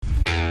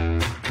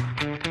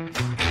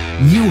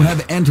You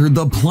have entered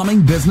the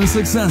Plumbing Business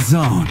Success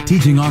Zone,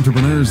 teaching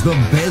entrepreneurs the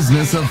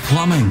business of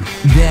plumbing.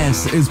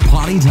 This is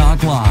Potty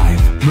Talk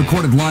Live,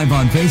 recorded live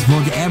on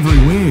Facebook every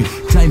week.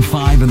 Type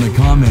 5 in the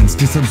comments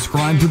to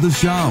subscribe to the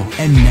show.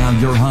 And now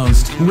your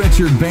host,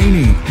 Richard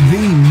Bainey,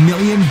 the $1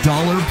 Million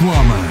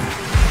Plumber.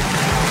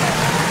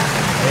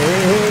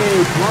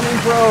 Hey, plumbing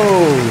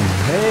pros.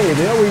 Hey,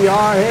 there we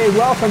are. Hey,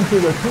 welcome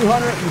to the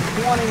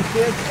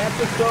 225th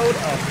episode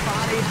of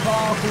Potty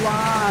Talk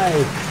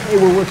Live. Hey,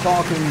 where we're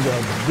talking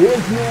the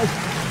business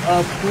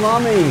of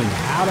plumbing,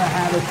 how to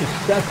have a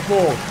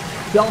successful,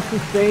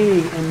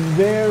 self-sustaining, and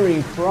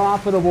very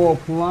profitable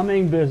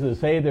plumbing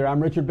business. Hey there,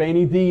 I'm Richard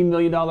Bainey, the $1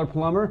 Million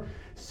Plumber,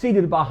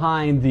 seated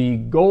behind the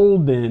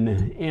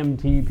golden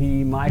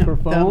MTP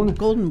microphone. The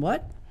golden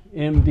what?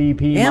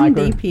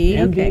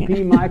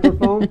 MDP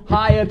microphone,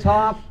 high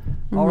atop.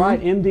 All right,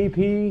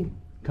 MDP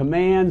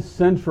Command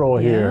Central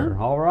here.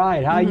 All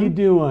right, how you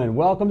doing?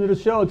 Welcome to the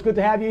show. It's good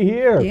to have you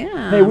here.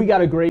 Yeah. Hey, we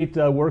got a great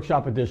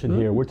workshop edition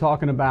here. We're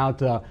talking about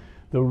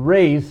the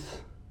race,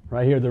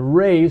 right here, the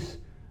race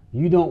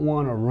you don't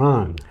want to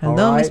run.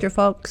 Hello, Mr.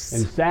 Folks.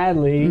 And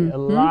sadly, a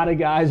lot of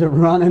guys are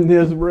running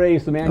this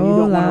race. Man, you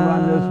don't want to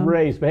run this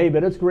race. But hey,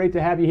 but it's great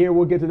to have you here.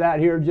 We'll get to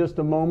that here in just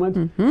a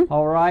moment.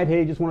 All right.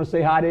 Hey, just want to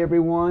say hi to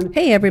everyone.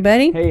 Hey,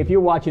 everybody. Hey, if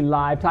you're watching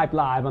live, type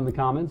live on the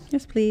comments.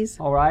 Yes, please.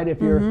 All right. If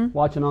you're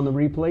watching on the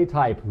replay,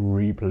 type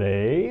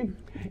replay.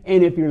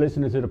 And if you're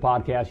listening to the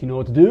podcast, you know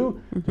what to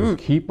do. Just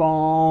keep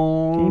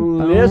on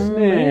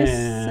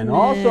listening.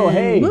 Also,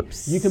 hey,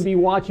 you can be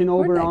watching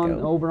over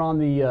on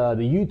the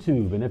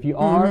YouTube. And if you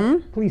are,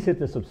 please hit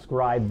the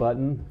subscribe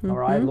button. All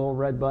right, little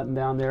red button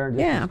down there. And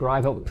just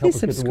subscribe. Help us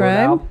get the word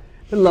out.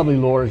 The lovely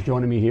Laura's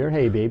joining me here.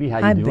 Hey, baby,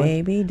 how you doing? Hi,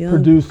 baby, doing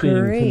Producing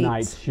great.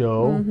 Tonight's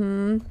show.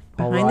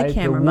 Behind the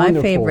camera, my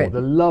favorite. The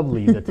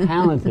lovely, the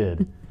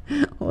talented.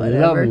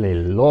 Whatever.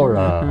 Lovely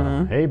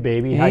Laura. Hey,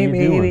 baby. How you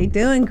doing?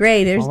 Doing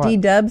great. There's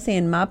D-Dub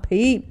saying my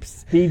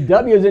peeps.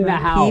 D-W's in the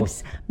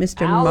house. Peeps.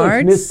 Mr.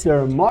 Martz.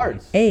 Mr.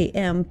 Martz.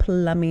 AM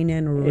Plumbing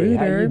and Rooter. Hey,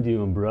 how you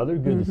doing, brother?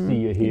 Good to see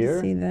you here. Good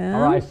to see them.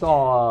 All right, I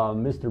saw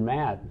Mr.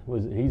 Matt.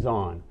 He's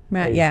on.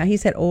 Matt, hey. yeah, he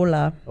said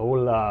hola.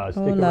 Hola.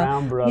 Stick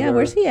around, brother. Yeah,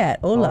 where's he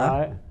at? Hola. All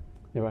right.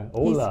 Yeah,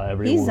 hola,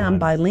 everyone. He's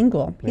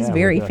bilingual. He's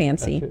very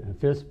fancy. A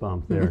fist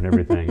bump there and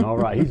everything. All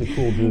right, he's a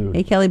cool dude.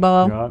 Hey, Kelly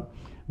Ball. Yeah.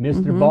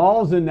 Mr.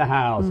 Ball's in the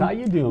house. How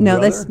you doing, No,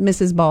 brother? that's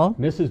Mrs. Ball.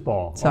 Mrs.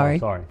 Ball. Sorry. Oh,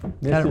 sorry.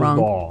 Got Mrs. it wrong.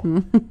 Ball.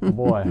 Oh,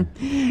 boy.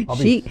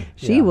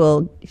 She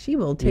will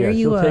tear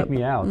you up. She'll take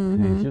me out.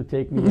 She'll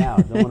take me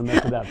out. Don't want to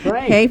mess with that.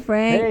 Frank. Hey,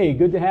 Frank. Hey,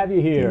 good to have you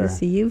here. Good to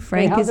see you.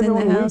 Frank is in the how's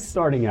everyone's house. week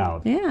starting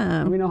out? Yeah.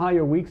 Let me know how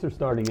your weeks are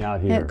starting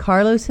out here. Yeah,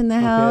 Carlos in the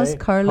house. Okay.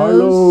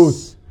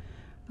 Carlos.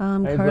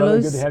 Hey, Carlos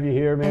brother, good to have you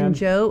here, man. and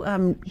Joe.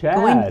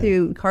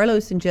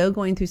 Carlos and Joe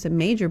going through some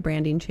major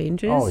branding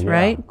changes,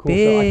 right? Cool.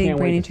 Big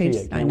branding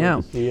changes. I know.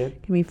 Wait to see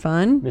it. Can be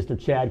fun. Mr.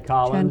 Chad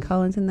Collins. Chad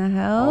Collins in the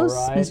house.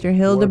 All right. Mr.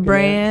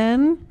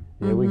 Hildebrand.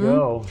 Here we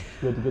go.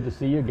 Good to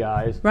see you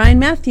guys. Ryan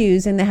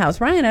Matthews in the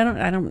house. Ryan,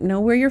 I don't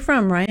know where you're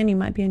from. Ryan, you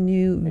might be a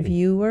new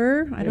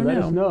viewer. I don't know.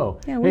 Let us know.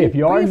 Yeah, hey, if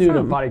you are new to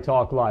from? Potty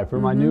Talk Live, for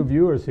my new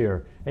viewers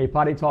here, hey,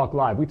 Potty Talk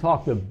Live, we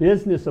talk the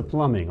business of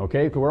plumbing,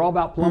 okay? Because we're all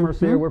about plumbers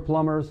here. We're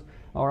plumbers.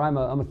 All right, I'm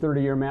a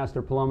 30-year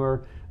master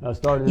plumber.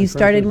 You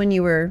started when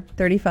you were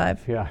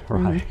 35. Yeah,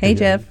 right. Hey,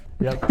 Jeff.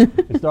 Yep.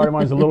 I started when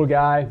I was a little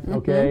guy,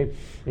 okay?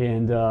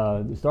 And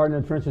started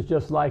in the trenches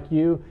just like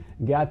you.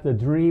 Got the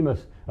dream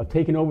of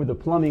taking over the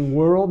plumbing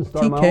world and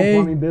starting my own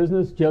plumbing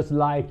business just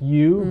like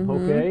you,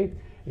 okay?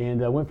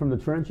 And went from the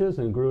trenches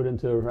and grew it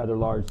into a rather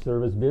large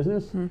service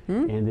business.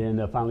 And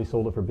then finally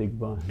sold it for a big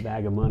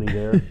bag of money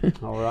there.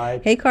 All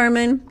right. Hey,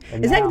 Carmen.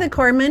 And is now, that the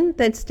Carmen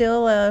that's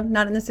still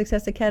not in the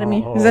Success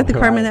Academy? Is that the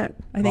Carmen that?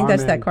 I think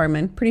that's that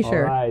Carmen. Pretty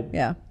sure. All right.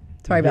 Yeah.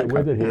 Sorry about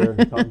Carmen. Get with it here.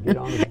 Get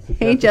on the Success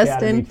Hey,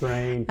 Justin. Academy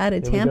train. Out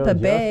of There we go, Tampa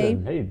Bay.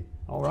 Justin. Hey,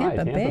 all right.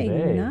 Tampa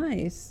Bay.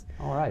 Nice.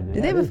 All right.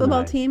 Do they have a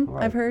football team?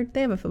 Right. I've heard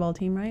they have a football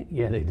team, right?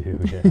 Yeah, they do.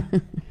 Yeah.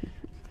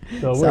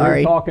 So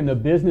we're talking the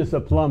business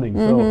of plumbing.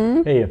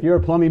 So, hey, if you're a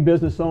plumbing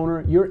business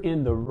owner, you're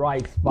in the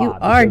right spot. You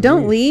are.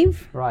 Don't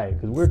leave. Right,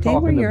 because we're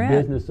talking the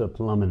business of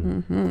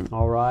plumbing.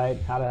 All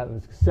right, how to have a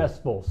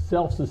successful,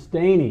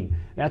 self-sustaining.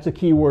 That's a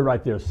key word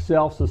right there,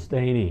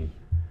 self-sustaining.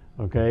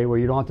 Okay, where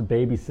you don't have to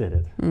babysit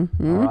it.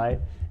 All right,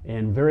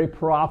 and very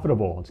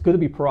profitable. It's good to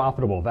be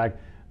profitable. In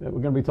fact, we're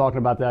going to be talking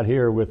about that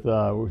here with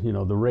the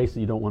race that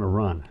you don't want to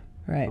run.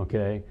 Right.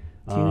 Okay.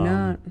 Do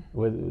not.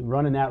 With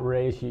running that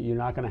race, you're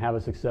not going to have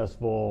a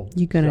successful,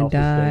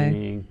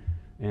 self-sustaining,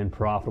 and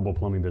profitable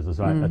plumbing business.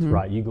 Right? That's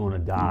right. You're going to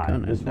die.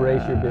 This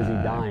race, you're busy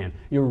dying.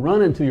 You're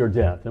running to your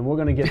death, and we're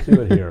going to get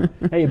to it here.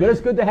 Hey, but it's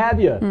good to have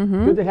you.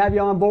 Good to have you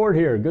on board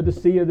here. Good to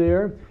see you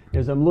there.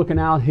 As I'm looking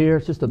out here,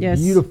 it's just a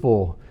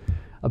beautiful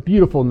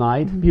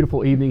night,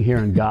 beautiful evening here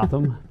in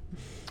Gotham.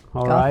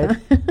 All right.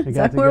 Is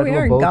that where we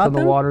are, boats Gotham?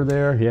 on the water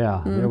there.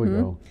 Yeah, there we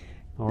go.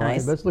 All right,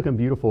 Nice. but it's looking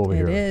beautiful over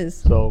here. It is.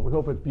 So we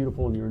hope it's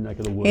beautiful in your neck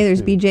of the woods. Hey,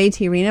 there's too. BJ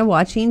Tirina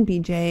watching.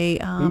 BJ,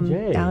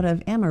 BJ. out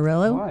of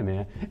Amarillo. All right,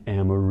 man.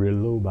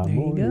 Amarillo by There you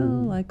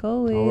morning. go, like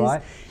always. All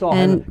right. So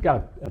And- I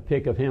got a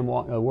pic of him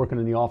working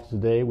in the office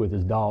today with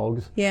his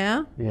dogs.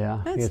 Yeah, Yeah.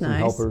 he that's had some nice.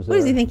 helpers What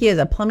does he there. think he is,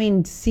 a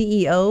plumbing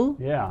CEO?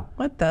 Yeah.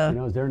 What the? You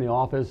know, he's there in the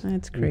office.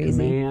 That's in crazy.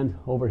 command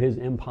over his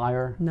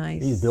empire.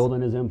 Nice. He's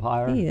building his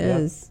empire. He Yep.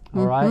 is.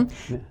 All right.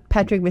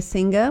 Patrick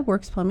Basinga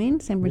works plumbing,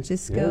 San Yeah,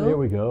 Francisco. there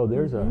we go.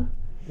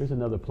 There's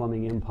another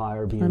plumbing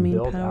empire being Plumbing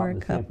built power out in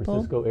the San couple.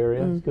 Francisco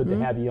area. It's good to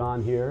have you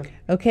on here.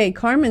 Okay,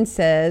 Carmen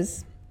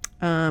says,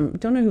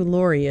 don't know who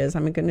Lori is.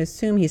 I'm going to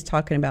assume he's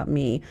talking about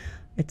me.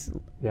 It's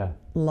Yeah.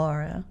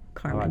 Laura.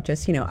 Carmen, All right.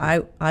 just,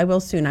 I will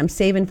soon. I'm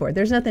saving for it.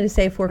 There's nothing to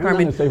save for, I'm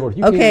Carmen. not gonna say for it.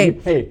 You Okay.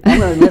 can't- hey,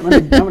 I'm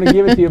gonna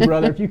give it to you,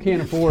 brother. If you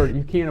can't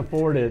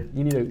afford it,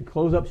 you need to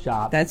close up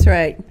shop That's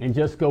right. and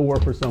just go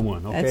work for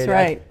someone. Okay? That's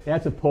right.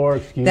 That's a poor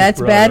excuse. That's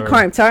brother. bad,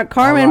 Carmen. Sorry,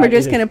 Carmen, All we're right,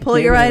 just it going is to pull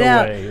you giving right it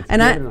out. away. It's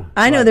And giving-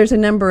 I know right. there's a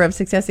number of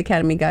Success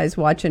Academy guys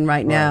watching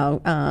right now.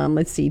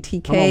 Let's see,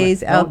 TK's Come on,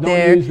 man. out Don't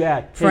there. use that.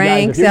 Hey, guys,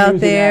 Frank's if you're out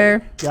using there.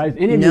 that, guys,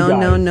 any of No, you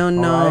guys, no, no, all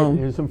no. right?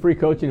 Here's some free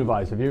coaching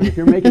advice. If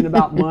you're making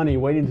about money,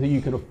 wait until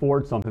you can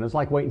afford something. It's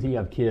like waiting until you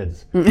have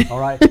kids. All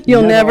right.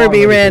 You'll never are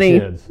be for ready.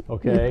 Kids,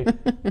 okay.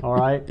 All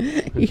right.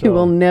 And You so-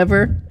 will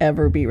never,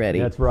 ever be ready.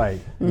 That's right.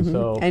 And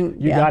so And,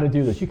 you yeah. got to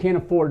do this. You can't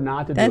afford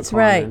not to do That's it,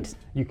 Carmen. right.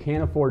 You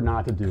can't afford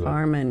not to do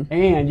Carmen. it.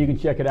 And you can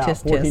check it out.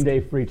 Tisk, tisk.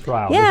 14-day free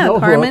trial. Yeah, There's no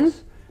Carmen.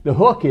 hooks. The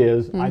hook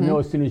is, I know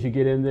as soon as you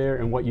get in there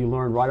and what you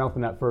learn right off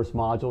in that first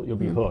module, you'll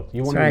be hooked.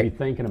 You won't even right. be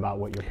thinking about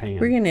what you're paying.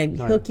 We're going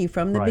to Right. hook you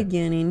from the Right.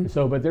 beginning.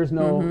 So, but there's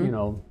no,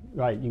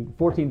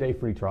 14-day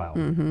free trial.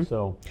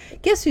 So,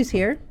 Guess who's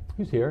here?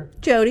 who's here?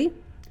 Jody.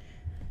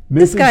 The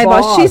Mrs. Sky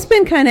Boss. She's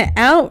been kind of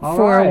out All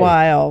for right. a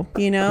while,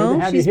 Good to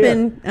have She's you here.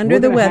 been under We're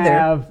the gonna weather.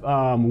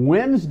 Have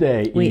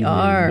Wednesday We evening.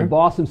 are. The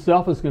boss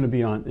himself is going to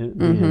be in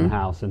the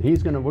house, and we're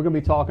going to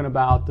be talking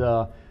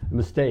about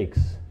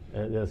mistakes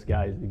the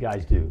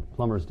guys do,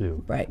 plumbers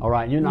do. Right. All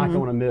right. You're not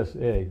going to miss.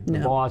 Hey, the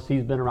No. boss.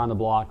 He's been around the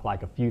block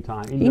like a few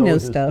times. He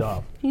knows his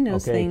stuff. He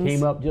knows okay. things.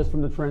 Came up just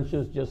from the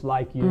trenches, just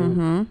like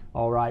you.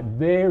 All right.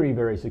 Very,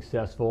 very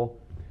successful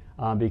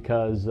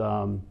because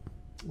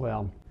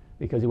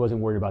he wasn't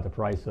worried about the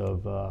price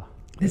of.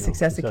 The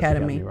Success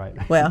Academy. Right.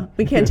 Well,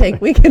 we cannot take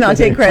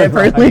credit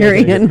for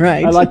Lyrian,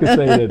 right? I like to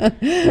say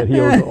that he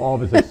owes all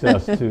of his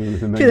success to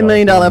the $1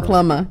 million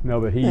plumber. No,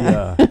 but he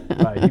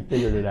he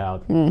figured it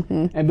out.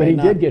 But he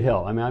did get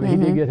help. I mean,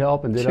 he did get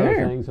help and did other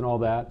Sure. things and all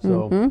that.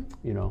 So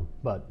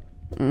but.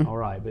 All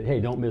right, but hey,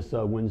 don't miss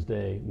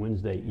Wednesday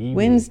evening.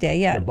 Wednesday,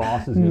 yeah. The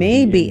boss is going to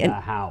Maybe. be in the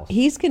And house.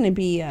 He's going to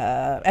be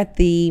at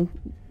the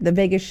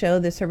Vegas show,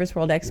 the Service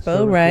World Expo, Service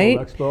World right?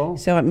 Expo.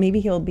 So maybe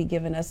he'll be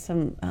giving us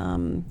some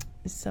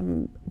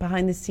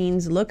behind the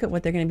scenes look at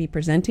what they're going to be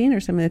presenting or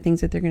some of the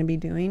things that they're going to be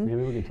doing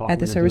Maybe we can talk at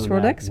the into Service doing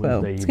World that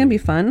Expo. Wednesday It's going to be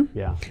evening. fun.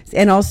 Yeah.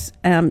 And also,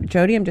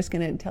 Jody, I'm just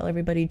going to tell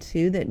everybody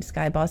too that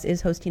Sky Boss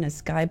is hosting a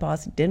Sky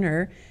Boss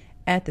dinner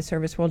at the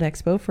Service World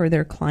Expo for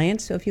their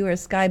clients. So if you are a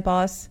Sky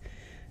Boss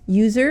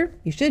user,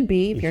 you should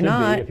be. If you're should be.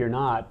 not, If you're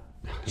not,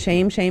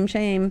 shame, shame,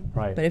 shame.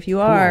 right. But if you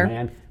Come on, are,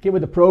 man. Get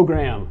with the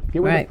program.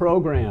 Get with Right. the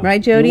program.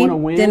 Right, Jody? You want to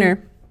win?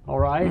 Dinner. All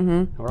right.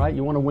 All right.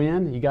 You want to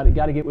win? You got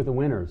to get with the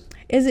winners.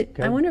 is it?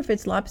 Okay. I wonder if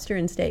it's lobster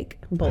and steak,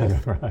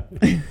 both. Right.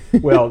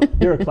 Well,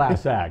 they're a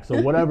class act,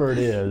 so whatever it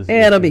is,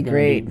 Yeah, it'll be it's gonna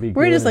great. be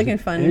We're good. just looking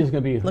fun. And it's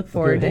going to be Look good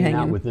forward to hanging out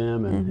hanging. with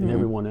them and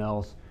everyone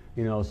else.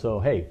 So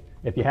hey,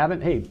 if you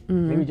haven't,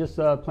 maybe just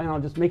plan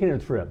on just making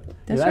it a trip.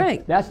 That's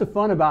right. That's the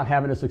fun about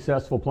having a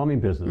successful plumbing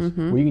business,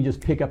 where you can just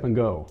pick up and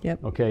go.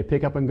 Yep. Okay,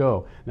 pick up and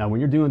go. Now, when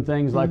you're doing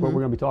things like what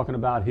we're going to be talking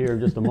about here in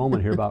just a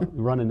moment here about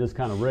running this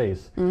kind of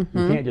race, you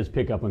can't just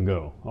pick up and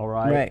go. All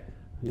right. Right.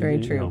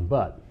 Very true.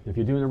 But if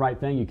you're doing the right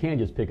thing, you can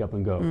just pick up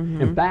and go.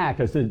 In fact,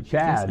 I said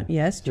Chad.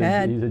 Yes, said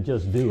Chad. He said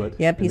just do it.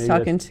 Yep, And he's maybe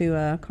talking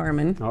to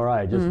Carmen. all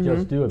right,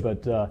 just do it.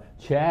 But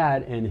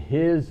Chad and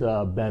his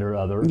better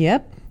other.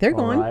 Yep, they're All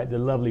going. right, the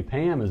lovely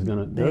Pam is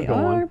gonna. They're They going.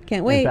 are.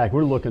 Can't wait. In fact,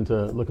 we're looking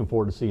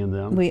forward to seeing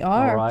them. We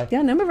are. All right.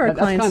 Yeah, a number of our That's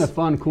clients- kind of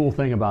fun, cool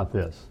thing about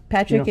this.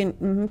 Patrick You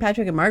know,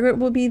 Patrick and Margaret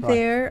will be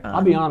there.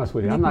 I'll be honest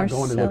with you. I'm not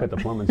going to look at the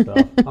plumbing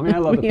stuff. I mean, I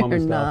love the We plumbing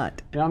are stuff.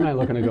 not. Yeah, I'm not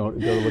looking to go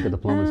look at the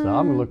plumbing stuff.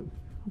 I'm going to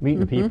meet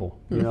the people.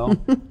 You know.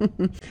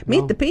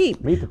 Meet the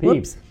peep. Meet the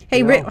Whoops. peeps. Hey,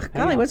 You Rick, know, hang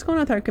golly, out. what's going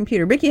on with our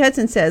computer? Ricky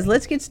Hudson says,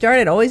 "Let's get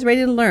started. Always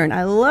ready to learn."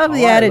 I love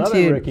the All right, attitude. love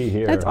it, Ricky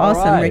here. That's All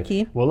awesome, right.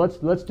 Ricky. Well,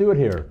 let's do it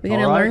here. We're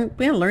gonna all right? learn.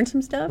 We're gonna learn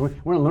some stuff. We're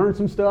going to learn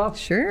some stuff.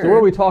 Sure. So what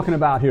are we talking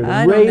about here? The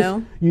I don't race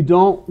know. you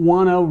don't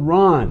want to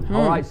run.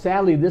 All right.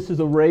 Sadly, this is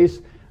a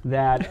race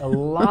that a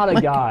lot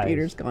of guys.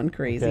 Computer's gone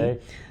crazy. Okay,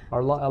 a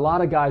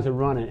lot of guys are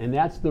running, and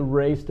that's the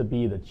race to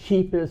be the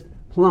cheapest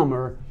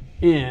plumber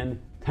in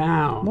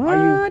town. Are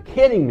you What?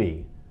 kidding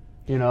me?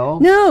 You know.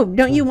 No,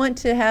 don't you want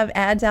to have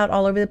ads out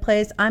all over the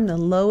place? I'm the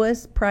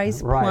lowest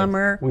price Right.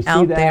 plumber We see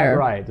out that, there.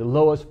 right? The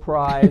lowest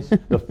price,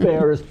 the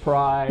fairest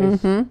price.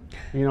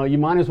 Mm-hmm. You know, you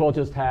might as well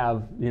just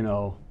have,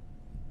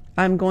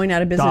 I'm going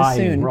out of business dying,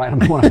 soon. right? I'm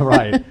going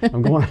right.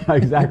 I'm going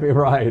exactly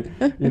right.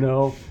 You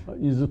know,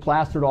 it's just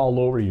plastered all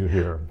over you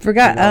here.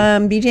 Forgot You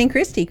know? BJ and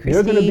Christy.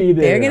 They're going to be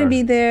there. They're going to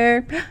be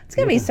there. It's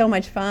going to be so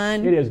much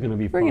fun. It is going to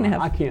be fun. We're gonna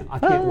have I can't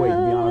wait, to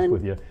be honest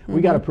with you.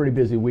 We got a pretty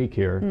busy week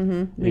here.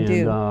 We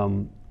do.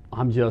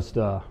 I'm just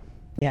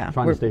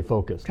trying to stay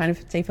focused. Trying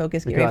to stay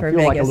focused. Get Because ready I for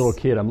feel Vegas. like a little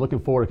kid. I'm looking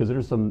forward because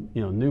there's some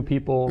new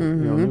people,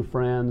 new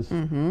friends,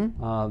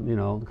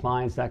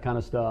 clients, that kind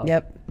of stuff.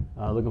 Yep.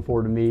 Looking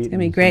forward to meet. It's going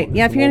to be great.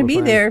 Yeah, if you're going to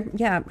be there,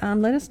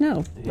 let us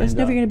know. Let us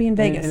know if you're going to be in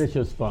Vegas. And it's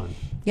just fun.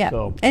 Yeah.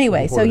 So,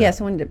 anyway, looking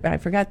forward to that. I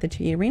forgot the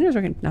two arenas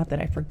are going to, not that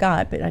I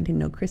forgot, but I didn't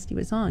know Christy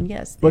was on.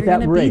 Yes, But they're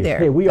that going to race, be there.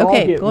 hey, we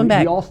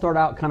all start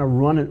out kind of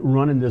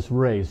running this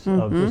race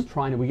of just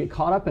trying to. We get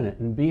caught up in it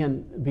and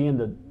being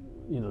the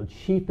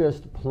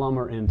cheapest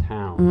plumber in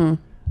town,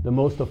 the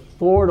most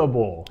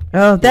affordable.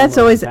 Oh, that's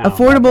plumber always in town.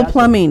 affordable That's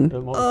plumbing. the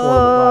most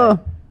affordable,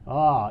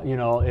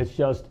 right. It's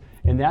just,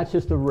 and that's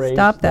just a race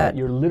that.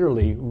 You're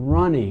literally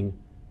running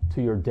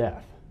to your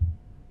death.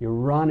 You're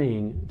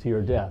running to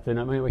your death, and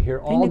I mean we hear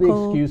all the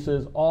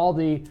excuses, all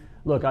the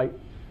look.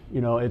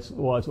 It's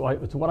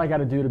what I got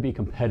to do to be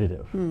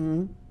competitive.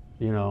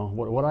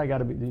 What I got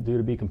to do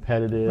to be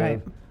competitive.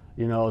 Right.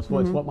 It's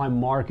what my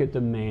market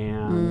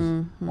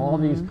demands. All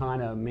these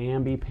kind of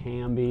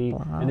mamby-pamby,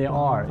 and they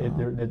are.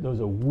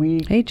 Those are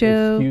weak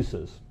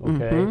excuses.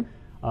 Okay,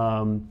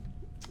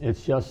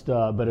 it's just,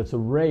 but it's a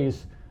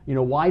race.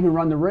 Why even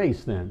run the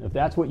race then? If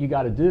that's what you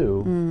got to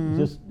do,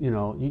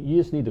 you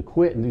just need to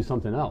quit and do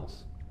something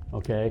else.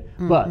 Okay,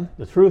 but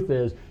the truth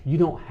is, you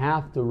don't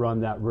have to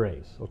run that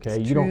race. Okay,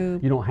 you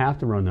don't have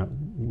to run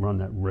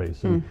that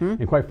race,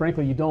 and quite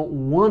frankly, you don't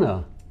want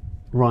to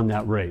run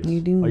that race. You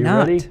do not. Are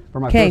you ready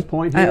for my first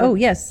point here? Oh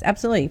yes,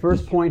 absolutely.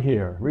 First point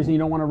here. Reason you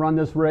don't want to run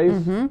this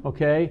race.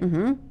 Okay.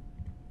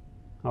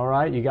 All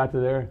right, you got to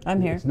there. I'm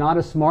here. It's not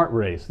a smart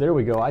race. There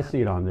we go. I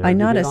see it on there. I'm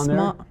not a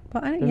smart.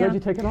 smart. Why'd you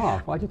take it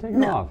off? Why'd you take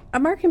it off?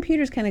 Our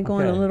computer's kind of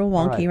going a little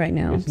wonky right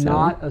now. It's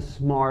not a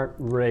smart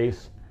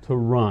race to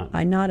run.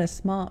 I'm not a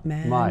smart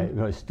man.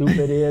 As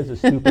stupid is, as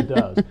stupid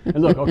does. And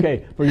look,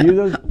 okay, for you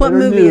those what that are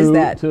movie new is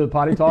that? to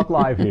Potty Talk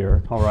Live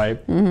here, all right,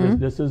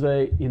 this is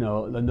the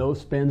no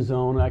spin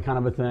zone, that kind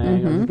of a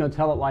thing. I'm just going to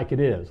tell it like it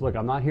is. Look,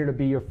 I'm not here to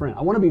be your friend.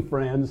 I want to be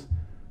friends,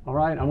 all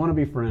right? I want to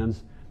be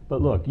friends.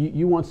 But look,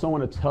 you want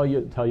someone to tell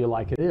you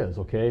like it is,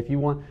 okay? If you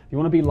want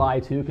to be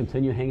lied to,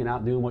 continue hanging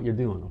out doing what you're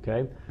doing,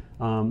 okay?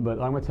 But I'm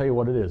going to tell you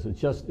what it is.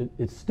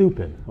 It's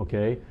stupid,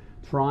 okay?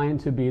 Trying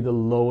to be the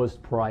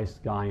lowest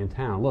priced guy in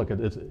town. Look,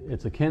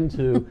 it's akin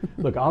to,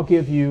 look, how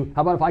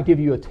about if I give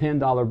you a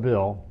 $10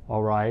 bill,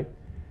 all right,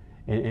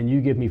 and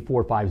you give me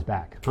 4 5s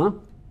back? Huh?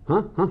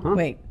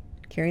 Wait,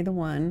 carry the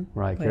one.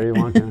 Right, Wait. carry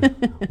one.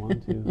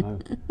 1,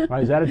 2, 5.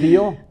 Right, is that a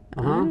deal?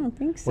 I don't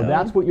think so. Well,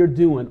 that's what you're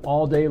doing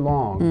all day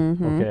long,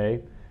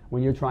 okay?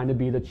 When you're trying to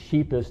be the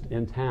cheapest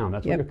in town.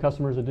 That's what your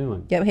customers are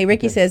doing. Yep. Hey,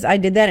 Ricky says, I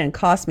did that and it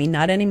cost me.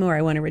 Not anymore.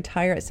 I want to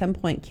retire at some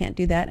point. Can't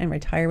do that and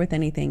retire with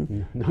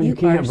anything. No, you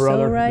can't,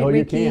 brother. So right, no,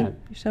 Ricky. you can't.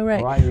 You're so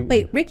right. All right,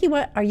 Wait, Ricky,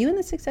 what? Are you in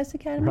the Success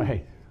Academy?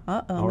 Right.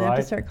 Uh-oh. I'm All going to have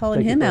to right. start calling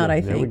Take it him out, further.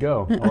 I think. There we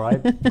go. All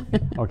right.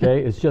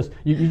 Okay. It's just,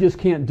 you just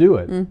can't do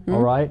it.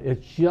 All right.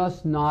 It's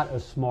just not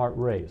a smart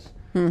race.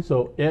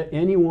 So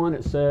anyone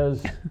that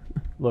says,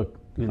 look,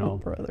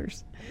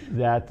 brothers.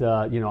 That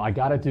I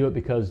got to do it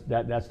because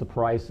that's the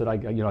price that I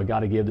got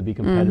to give to be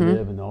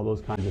competitive and all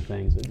those kinds of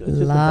things. It's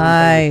just Lies. a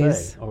dumb thing to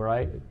say. All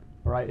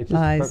right.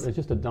 It's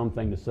just a dumb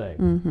thing to say.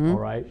 All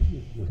right.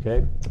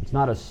 Okay. It's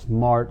not a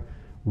smart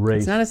race.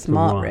 It's not a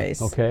smart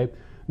race. Okay.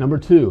 Number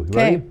 2. Okay,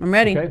 Ready? I'm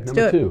ready. Okay. Let's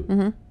Number do it.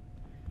 2.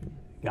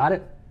 Got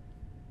it.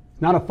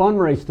 It's not a fun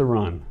race to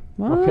run.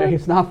 What? Okay.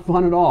 It's not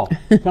fun at all.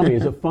 Tell me,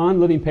 is it fun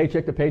living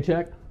paycheck to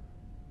paycheck?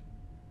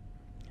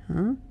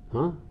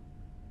 Huh?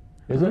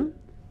 Is it?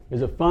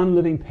 Is it fun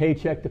living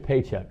paycheck to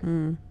paycheck?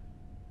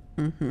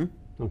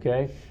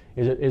 Okay.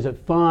 Is it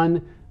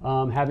fun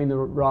having to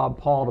rob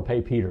Paul to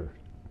pay Peter?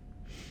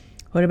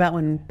 What about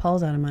when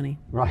Paul's out of money?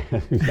 Right.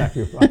 That's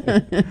exactly right.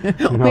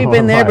 We've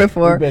been there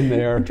before. We've been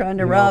there. Trying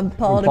to rob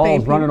Paul when to pay Paul's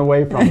Peter. running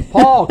away from us.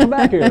 Paul, come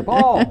back here,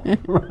 Paul.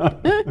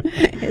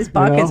 His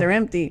pockets are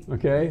empty.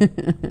 Okay.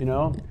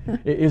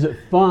 Is it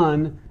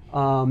fun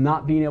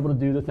not being able to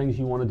do the things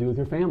you want to do with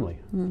your family?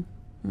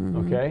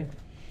 Okay.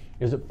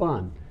 Is it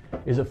fun?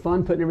 Is it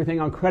fun putting everything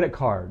on credit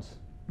cards?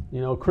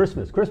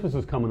 Christmas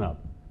is coming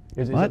up.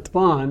 Is it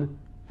fun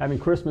having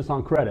Christmas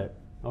on credit?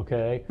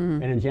 Okay.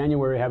 And in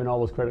January having all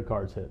those credit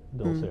cards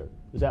bills here.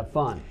 Is that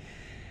fun?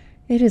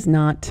 It is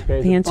not.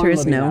 Okay, The answer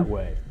is no. That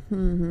way?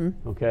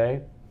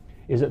 Okay.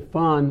 Is it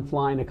fun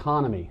flying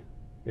economy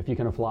if you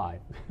can fly?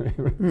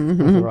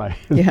 Right.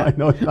 Yeah.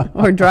 No, it's not.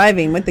 Or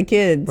driving with the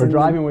kids. Or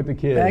driving with the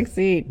kids. Back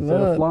seat. Instead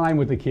of flying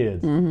with the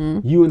kids.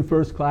 You in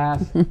first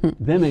class,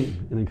 them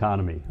in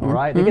economy. All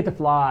right. They get to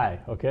fly.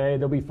 Okay.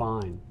 They'll be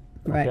fine.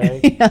 Right.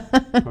 Okay?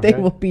 They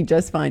will be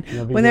just fine.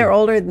 When they're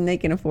older, then they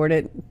can afford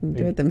it and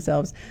do it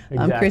themselves.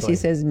 Exactly. Chrissy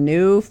says,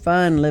 no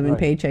fun living Right.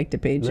 paycheck to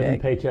paycheck. Living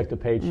paycheck to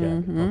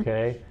paycheck.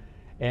 Okay.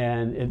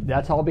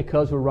 that's all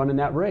because we're running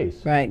that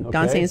race. Right. Okay?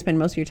 Don saying spend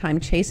most of your time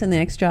chasing the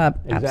next job.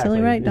 Exactly.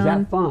 Absolutely right, Don. Is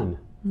that fun?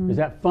 Is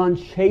that fun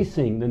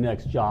chasing the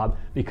next job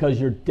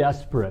because you're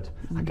desperate?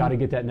 I got to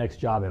get that next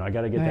job in. I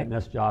got to get that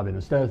next job in.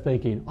 Instead of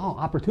thinking, oh,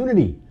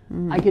 opportunity.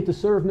 I get to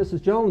serve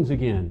Mrs. Jones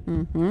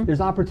again.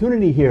 There's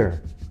opportunity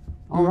here.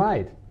 All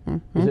right.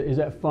 Is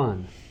that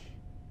fun?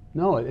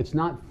 No, it's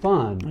not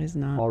fun. It's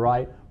not. All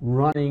right.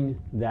 Running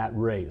that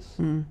race.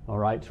 All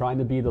right. Trying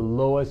to be the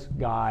lowest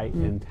guy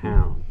in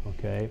town.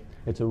 Okay.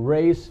 It's a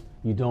race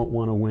you don't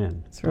want to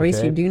win. It's a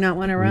race you do not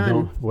want to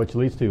run. Which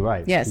leads to,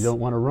 right. Yes. You don't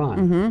want to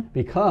run.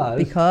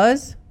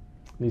 Because?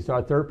 Let me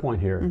start third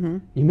point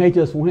here. You may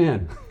just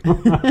win.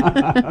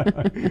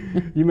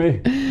 You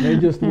may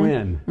just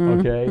win.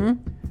 Okay.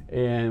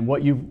 And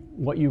what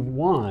you've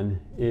won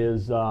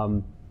is,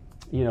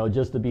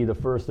 just to be the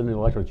first in the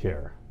electric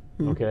chair.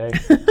 Okay.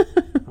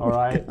 All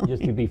right.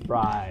 Just to be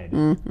fried.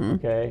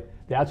 Okay.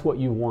 That's what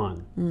you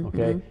won.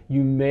 Okay.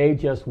 You may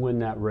just win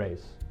that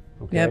race.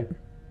 Okay. Yep.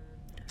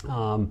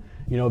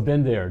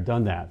 Been there,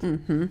 done that.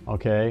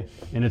 Okay.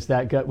 And it's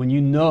that gut when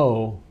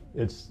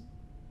it's,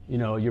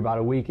 you're about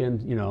a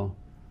weekend,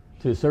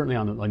 to certainly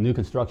on like new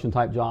construction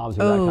type jobs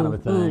or that kind of a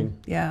thing.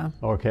 Yeah.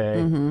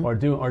 Okay. Or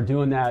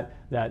doing that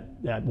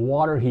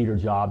water heater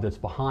job that's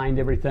behind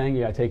everything.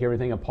 You got to take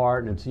everything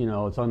apart, and it's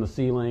it's on the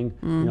ceiling.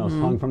 It's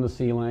hung from the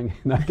ceiling,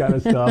 that kind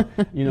of stuff.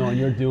 And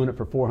you're doing it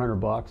for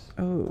 $400.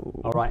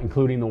 Oh. All right,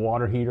 including the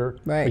water heater.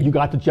 Right. But you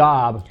got the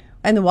job.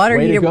 And the water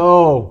Way heater. To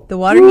go. The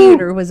water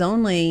heater was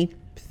only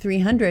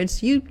 $300,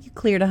 so you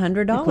cleared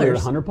 $100. You cleared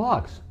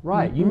 $100.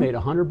 Right. You made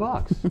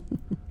 $100.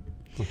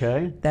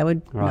 Okay. That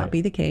would not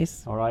be the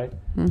case. All right.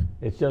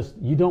 It's just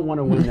you don't want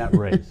to win that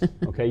race.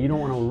 Okay. You don't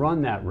want to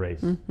run that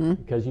race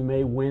because you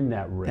may win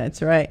that race.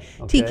 That's right.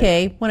 Okay?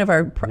 TK, one of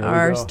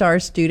our star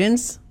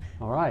students.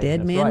 All right.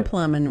 Dead man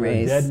plumbing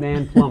race. Dead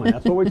man plumbing.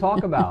 That's what we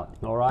talk about.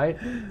 All right.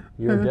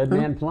 You're a dead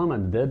man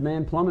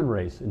plumbing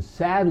race. And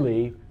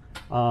sadly,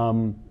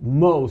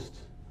 most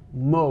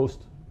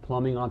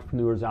plumbing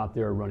entrepreneurs out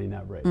there are running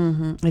that race.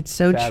 It's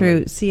so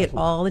true. See it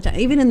all the time,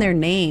 even in their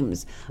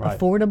names. Right.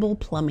 Affordable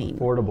plumbing.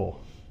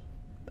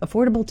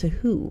 Affordable to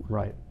who?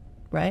 Right.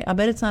 Right. I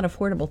bet it's not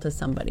affordable to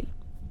somebody,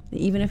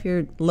 even if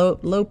you're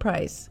low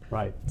price.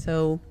 Right.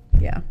 So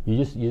yeah. You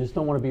just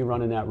don't want to be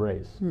running that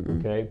race.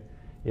 Okay.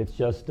 It's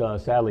just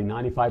sadly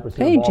 95% of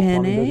all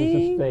plumbing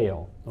businesses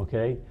fail.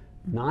 Okay.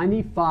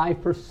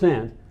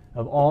 95%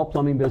 of all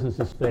plumbing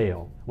businesses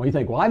fail. Well, you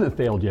think, well, I haven't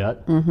failed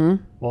yet.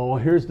 Well,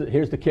 here's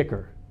the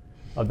kicker.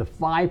 Of the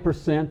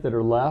 5% that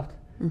are left,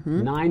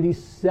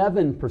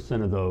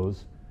 97%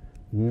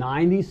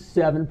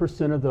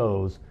 of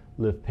those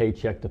live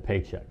paycheck to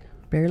paycheck.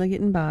 Barely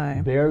getting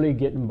by.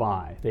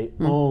 They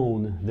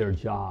own their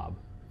job.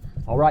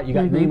 All right, you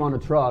got your name on a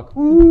truck.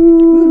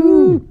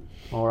 Woo-hoo.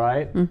 All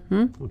right.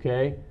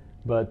 Okay,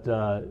 but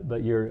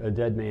you're a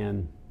dead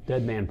man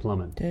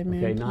plumbing. Dead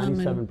man okay,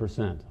 plumbing.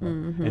 97%.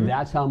 And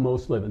that's how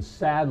most live. And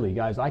sadly,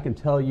 guys, I can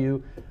tell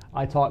you,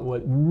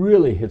 what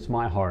really hits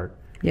my heart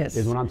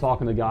is when I'm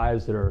talking to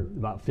guys that are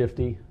about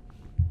 50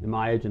 in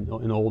my age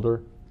and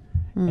older,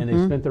 and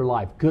they spent their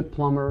life, good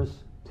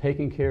plumbers,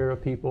 taking care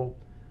of people,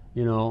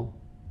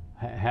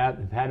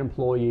 had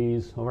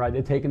employees, all right,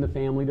 they've taken the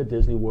family to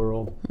Disney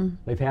World,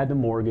 they've had the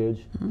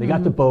mortgage, they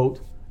got the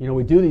boat.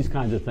 We do these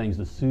kinds of things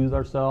to soothe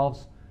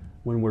ourselves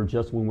when we're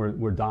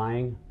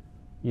dying,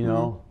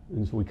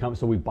 and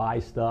so we buy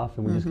stuff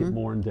and we just get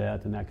more in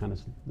debt and that kind of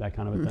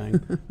a thing.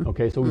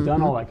 Okay, so we've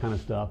done all that kind of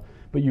stuff,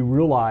 but you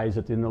realize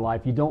at the end of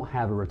life you don't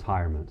have a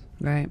retirement.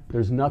 Right.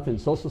 There's nothing.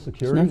 Social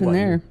Security. There's nothing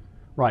there.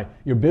 Right.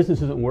 Your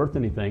business isn't worth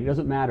anything. It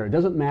doesn't matter. It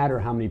doesn't matter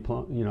how many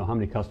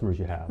customers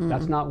you have.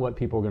 That's not what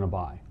people are going to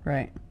buy.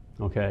 Right.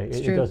 Okay,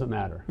 it doesn't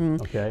matter.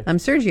 Okay. I'm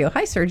Sergio.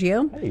 Hi,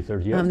 Sergio. Hey,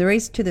 Sergio. The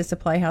race to the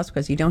supply house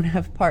because you don't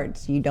have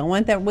parts. You don't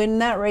want that win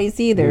that race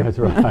either. Yeah, that's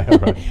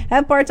right. Right.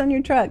 Have parts on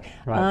your truck.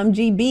 Right.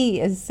 GB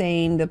is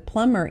saying the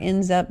plumber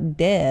ends up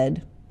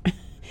dead.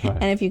 Right.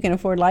 And if you can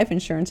afford life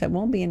insurance, it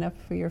won't be enough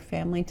for your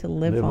family to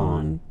live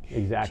on.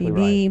 Exactly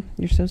GB, right.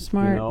 You're so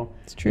smart.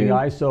 It's true. Hey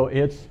guys, so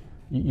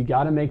you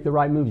got to make the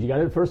right moves. You got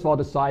to first of all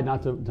decide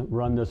not to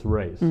run this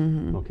race.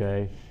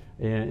 Okay.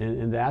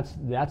 And that's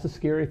a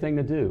scary thing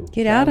to do.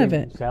 Get out of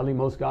it. Sadly,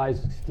 most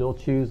guys still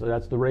choose.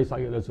 That's the race.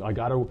 I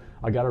gotta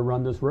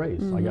run this race.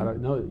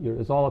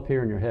 It's all up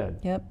here in your head.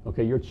 Yep.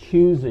 Okay, you're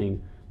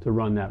choosing to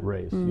run that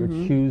race.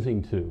 You're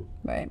choosing to.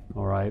 Right.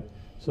 All right.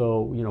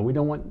 So we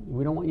don't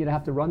want you to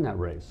have to run that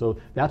race. So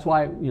that's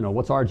why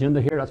what's our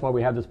agenda here. That's why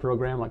we have this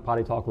program like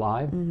Potty Talk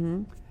Live.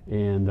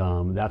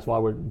 And that's why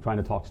we're trying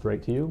to talk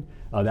straight to you.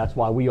 That's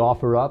why we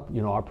offer up,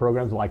 our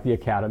programs like the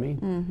Academy.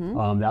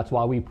 That's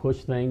why we push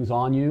things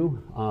on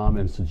you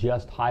and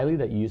suggest highly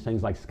that you use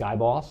things like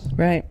SkyBoss.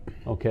 Right.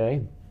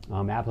 Okay.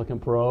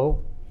 Applicant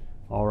Pro.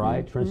 All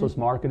right. Trenchless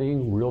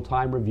marketing,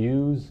 real-time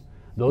reviews,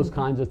 those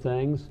kinds of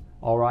things.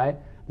 All right.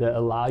 That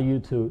allow you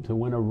to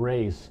win a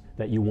race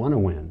that you want to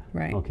win.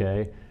 Right.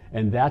 Okay.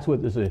 And that's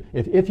what this is.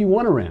 If you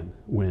want to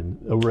win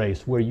a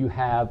race where you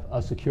have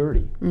a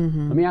security,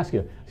 let me ask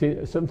you.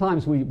 See,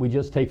 sometimes we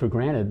just take for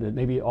granted that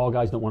maybe all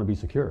guys don't want to be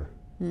secure.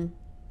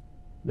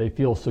 They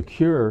feel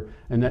secure,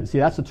 and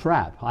that's a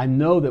trap. I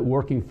know that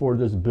working for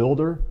this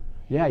builder,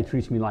 yeah, he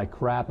treats me like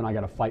crap, and I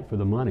got to fight for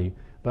the money,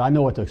 but I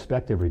know what to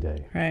expect every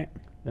day. Right.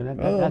 And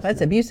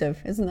that's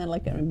abusive. Isn't that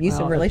like an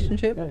abusive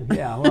relationship?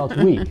 Yeah, well,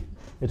 it's weak.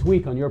 It's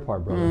weak on your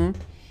part, brother.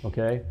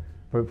 Okay,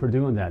 for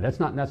doing that. That's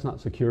not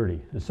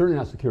security. It's certainly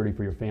not security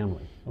for your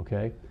family.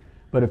 Okay,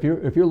 but if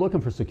you're looking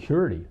for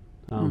security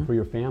for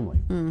your family,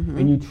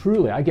 and you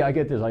truly, I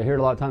get this. I hear it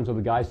a lot of times when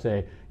the guys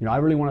say, I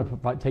really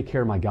want to take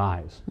care of my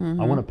guys.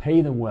 I want to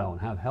pay them well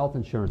and have health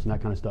insurance and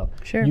that kind of stuff.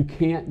 Sure. You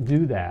can't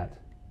do that.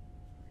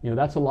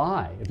 That's a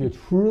lie. If you're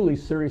truly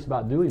serious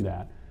about doing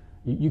that,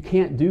 you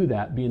can't do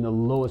that being the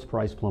lowest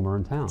price plumber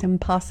in town. It's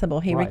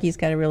impossible. Hey, Right. Ricky's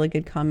got a really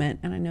good comment,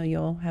 and I know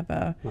you'll have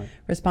a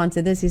response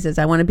to this. He says,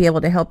 I want to be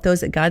able to help those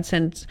that God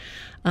sends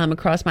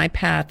across my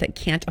path that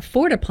can't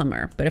afford a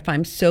plumber. But if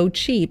I'm so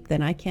cheap,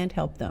 then I can't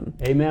help them.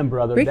 Amen,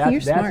 brother. Ricky,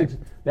 you're smart.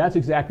 That's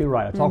exactly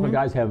right. I talk to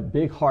guys who have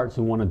big hearts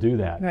and want to do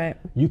that. Right.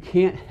 You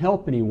can't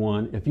help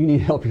anyone if you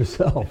need help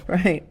yourself.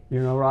 Right.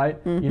 Right?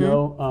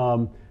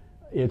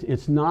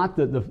 It's not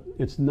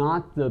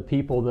the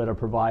people that are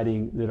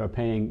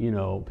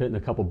paying, putting a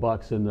couple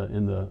bucks in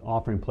the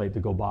offering plate to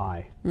go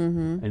by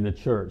in the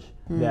church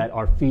that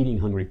are feeding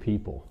hungry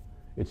people.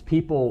 It's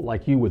people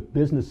like you with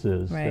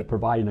businesses that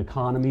provide an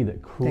economy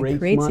that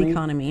creates money.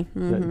 Economy.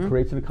 That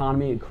creates an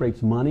economy. It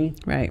creates money.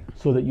 Right.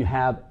 So that you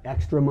have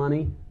extra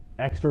money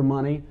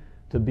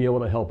to be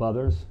able to help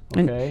others.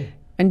 Okay.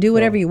 And do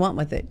whatever you want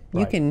with it.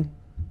 Right.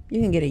 You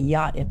can get a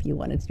yacht if you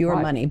want. It's your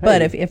Right. money. Hey.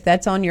 But if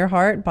that's on your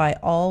heart, by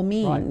all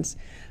means.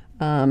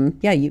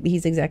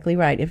 He's exactly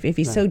right. If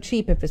he's so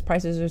cheap, if his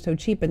prices are so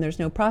cheap and there's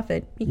no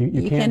profit,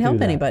 you can't help do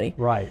that. anybody.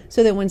 Right.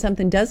 So that when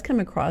something does come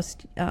across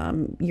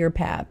your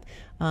path,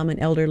 an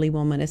elderly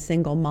woman, a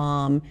single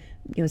mom,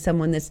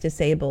 someone that's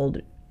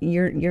disabled,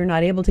 you're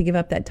not able to give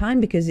up that time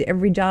because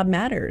every job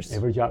matters.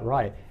 Every job,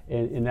 right.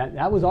 And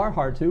that was our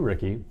heart too,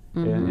 Ricky.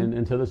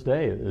 And to this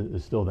day,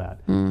 it's still that.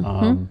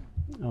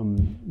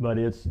 But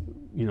it's,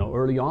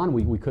 early on,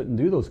 we couldn't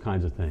do those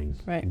kinds of things.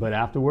 Right. But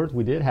afterwards,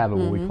 we did have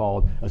what we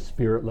called a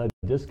spirit-led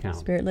discount.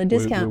 Spirit-led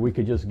discount. Where we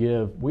could just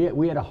give,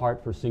 we had a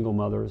heart for single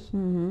mothers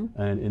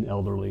and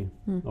elderly,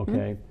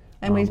 okay?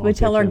 And we would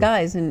tell our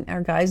guys, and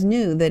our guys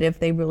knew that if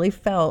they really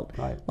felt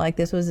like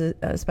this was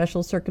a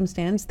special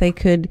circumstance, they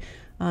could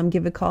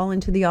give a call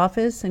into the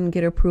office and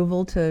get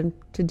approval to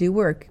do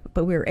work.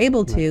 But we were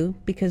able to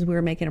because we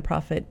were making a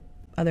profit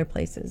other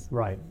places.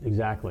 Right,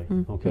 exactly.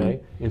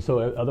 Okay, and so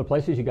other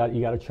places you got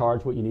to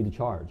charge what you need to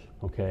charge.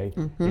 Okay,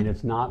 and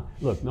it's not.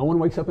 Look, no one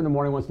wakes up in the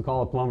morning and wants to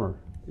call a plumber.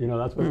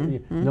 That's what.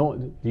 No,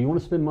 do you want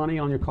to spend money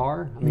on your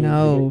car? I mean,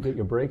 No. get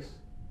your brakes.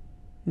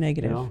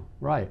 Negative.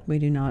 Right. We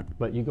do not.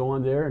 But you go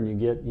on there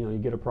and you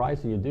get a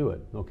price and you do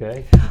it.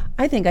 Okay.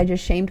 I think I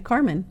just shamed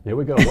Carmen. There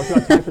we go. What's our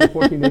type for the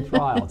 14-day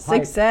trial?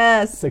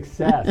 Success.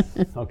 Success.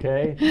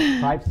 Okay.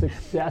 Type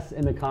success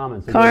in the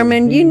comments.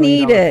 Carmen, you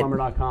need it.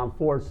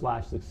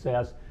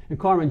 Plumber.com/success. And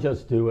Carmen,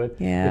 just do it.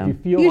 Yeah. If you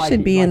feel You like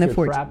should be like in the you're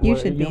 14 trapped, you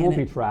well, should be you won't in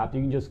be it. trapped.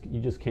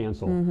 You just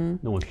cancel.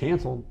 No one's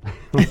canceled.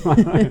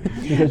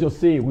 Because you'll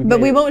see. But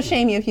we won't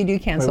shame you if you do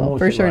cancel.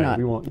 For sure not.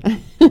 We won't.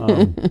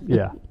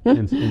 Yeah.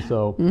 And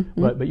so,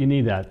 but you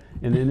need that.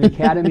 And in the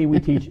academy, we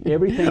teach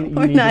everything that you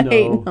We're need not to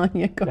hating know on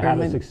you, to have a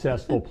Carmen.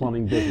 successful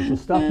plumbing business. The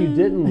stuff you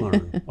didn't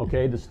learn,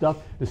 okay? The stuff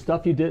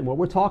you didn't. What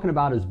we're talking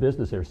about is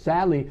business here.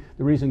 Sadly,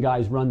 the reason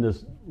guys run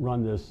this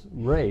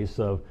race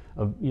of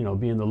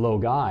being the low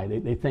guy,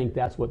 they think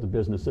that's what the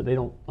business is. They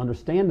don't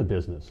understand the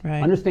business.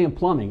 Right. Understand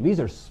plumbing. These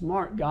are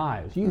smart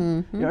guys.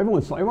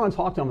 Everyone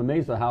talks to them,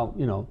 amazed at how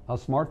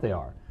smart they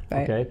are.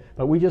 Right. Okay,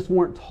 but we just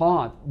weren't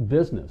taught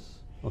business.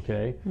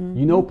 Okay,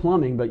 you know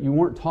plumbing, but you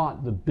weren't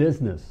taught the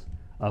business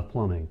of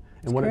plumbing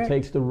and what it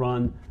takes to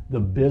run the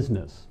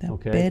business.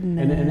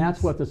 And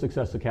that's what the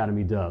Success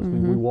Academy does.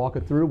 We walk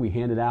it through. We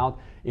hand it out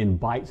in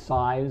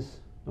bite-size,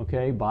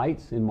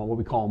 bites in what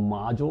we call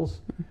modules.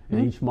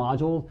 And each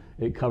module,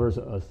 it covers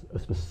a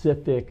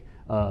specific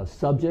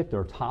subject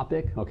or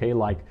topic.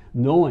 Like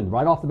knowing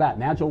right off the bat,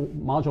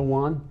 module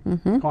one,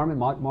 Carmen,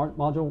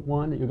 module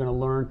one, that you're going to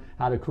learn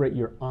how to create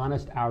your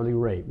honest hourly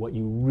rate, what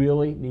you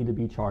really need to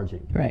be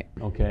charging. Right.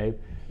 Okay.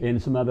 And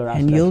some other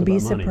aspects And you'll about be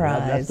money.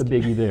 That's the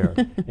biggie there.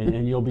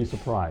 and you'll be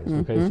surprised.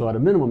 Okay. So at a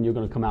minimum, you're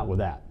going to come out with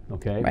that.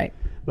 Okay. Right.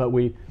 But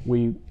we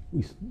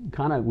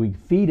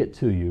feed it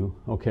to you.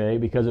 Okay.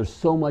 Because there's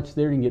so much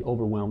there, you can get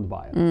overwhelmed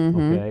by it.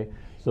 Okay.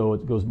 So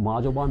it goes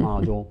module by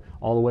module,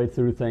 all the way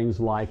through things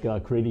like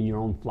creating your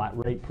own flat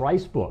rate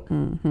price book.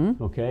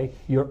 Okay,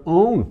 your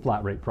own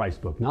flat rate price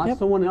book, not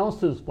someone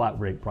else's flat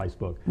rate price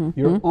book.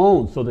 Your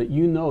own, so that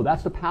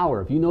that's the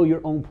power. If you know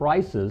your own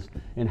prices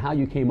and how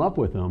you came up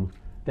with them,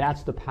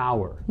 That's the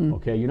power.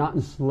 Okay, you're not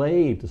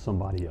enslaved to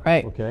somebody else.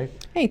 Right. Okay.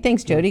 Hey,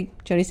 thanks, Jody.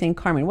 Jody's saying,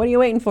 Carmen, what are you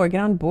waiting for?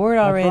 Get on board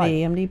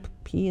already. right.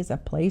 MDP is a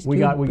place We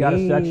to got a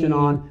be. section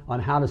on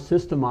how to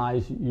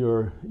systemize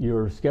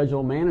your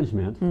schedule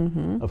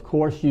management. Of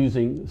course,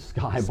 using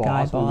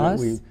SkyBoss.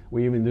 SkyBoss.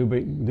 We even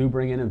do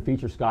bring in and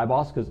feature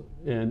SkyBoss because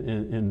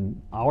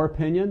in our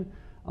opinion,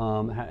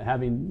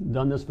 having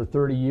done this for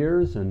 30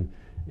 years and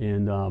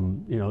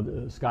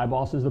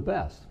SkyBoss is the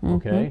best.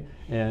 Okay,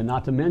 and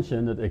not to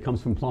mention that it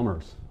comes from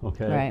plumbers.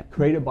 Okay, Right.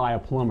 created by a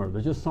plumber.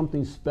 There's just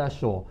something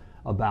special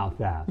about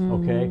that.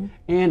 Okay,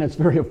 and it's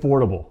very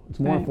affordable. It's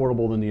more Right.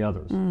 affordable than the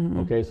others.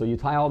 Okay, so you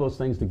tie all those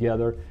things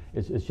together,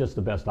 it's just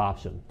the best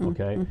option.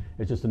 Okay,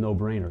 it's just a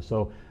no-brainer.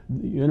 So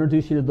you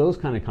introduce you to those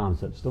kind of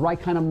concepts, the right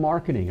kind of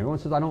marketing. Everyone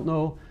says, I don't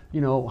know,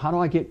 how do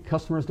I get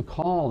customers to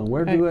call and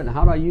where to do it and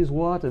how do I use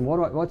what and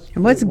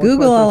what's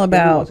Google all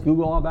about? What's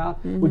Google all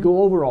about? We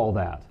go over all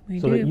that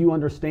so do. that you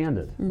understand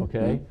it.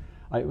 Okay.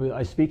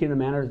 I speak in a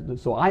manner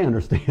so I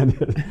understand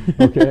it.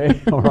 Okay,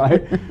 all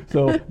right.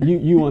 So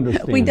you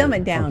understand. We dumb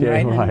it down,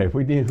 okay? right? Right.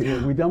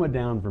 We dumb it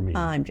down for me.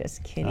 I'm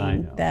just kidding. I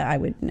know. That I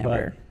would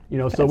never.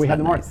 But, so we had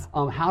the mark. nice.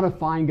 How to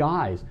find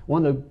guys.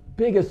 One of the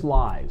biggest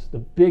lies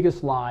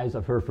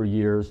I've heard for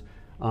years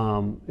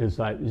is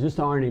that there just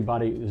aren't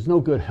anybody. There's no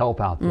good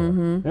help out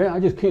there. Yeah, I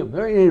just can't.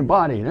 There ain't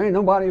anybody. There ain't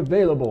nobody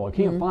available. I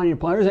can't find any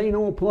plumbers. There ain't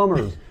no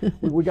plumbers.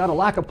 we got a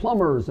lack of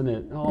plumbers,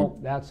 and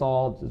that's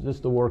all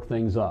just to work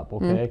things up.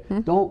 Okay,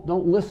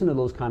 don't listen to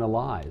those kind of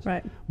lies.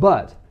 Right.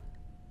 But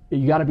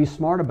you got to be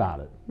smart about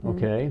it.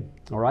 Okay,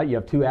 all right. You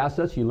have two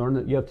assets. You learn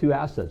that you have two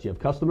assets. You have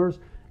customers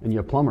and you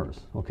have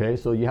plumbers. Okay,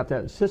 so you have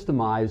to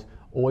systemize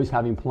always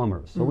having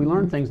plumbers. So we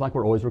learn things like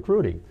we're always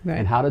recruiting Right.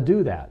 and how to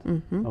do that.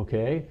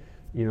 Okay.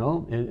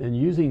 And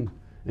using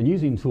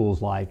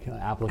tools like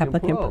Applicant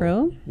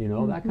Pro.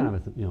 That kind of a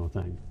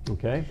thing.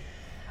 Okay,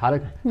 how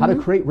to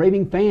create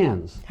raving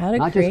fans, How to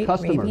not create just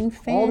customers, raving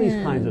all these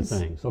kinds of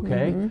fans. things.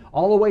 Okay,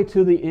 all the way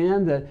to the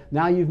end that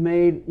now you've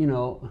made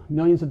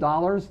millions of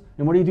dollars,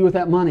 and what do you do with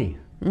that money?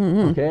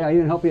 Okay, I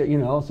even help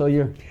you. So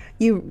you're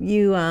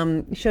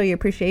You show your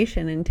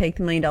appreciation and take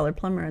the $1 million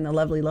plumber and the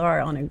lovely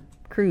Laura on a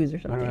cruise or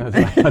something.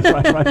 That's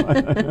right.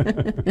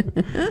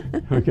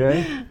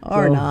 Okay.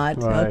 Or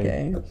not. Right.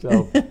 Okay.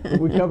 So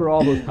we cover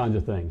all those kinds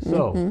of things.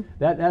 So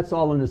that's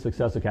all in the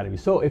Success Academy.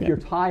 So if you're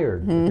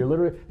tired, if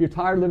you're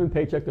tired living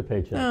paycheck to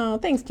paycheck. Oh,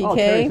 thanks, TK. Oh,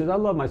 Terry says, I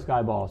love my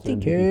SkyBoss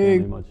and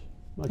TK. family.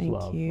 Much Thank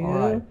love. you. All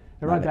right. And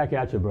right Love back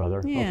at you,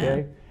 brother. Yeah.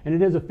 Okay. And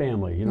it is a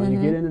family. You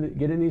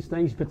get in these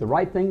things, you put the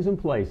right things in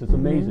place. It's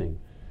amazing.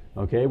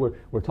 Okay.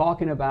 We're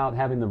talking about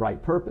having the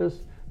right purpose,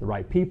 the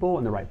right people,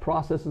 and the right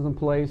processes in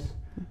place.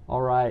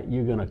 All right,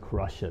 you're gonna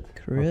crush it.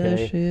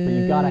 Okay? But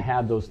you gotta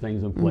have those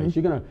things in place.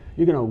 You're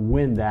gonna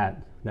win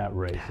that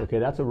race. Okay,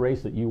 that's a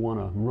race that you want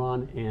to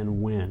run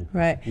and win.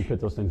 Right. You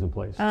put those things in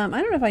place. I don't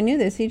know if I knew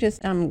this. He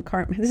just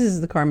this is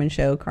the Carmen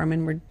show.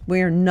 Carmen,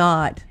 we're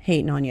not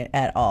hating on you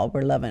at all.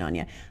 We're loving on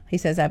you. He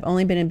says, I've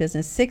only been in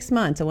business 6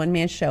 months, a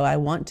one-man show. I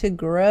want to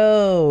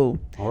grow.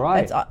 All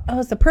right.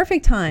 It's the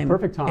perfect time.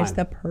 Perfect time. It's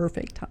the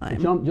perfect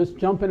time. Just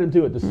jump in and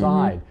do it.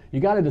 Decide. You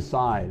got to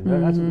decide.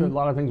 That's a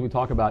lot of things we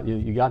talk about.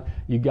 You got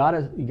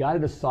to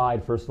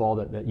decide first of all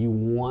that you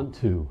want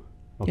to.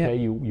 Okay,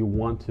 Yep. you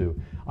want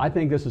to. I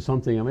think this is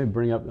something I may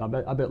bring up.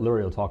 I bet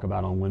Larry will talk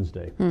about on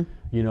Wednesday.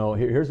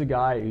 Here's a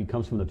guy. He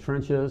comes from the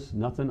trenches.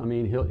 Nothing. I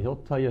mean,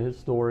 he'll tell you his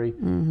story.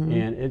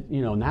 And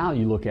now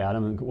you look at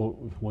him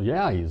and well,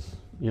 yeah, he's.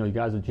 You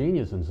guy's a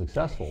genius and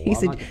successful.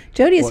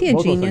 Jody, is he a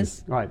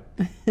genius? Right,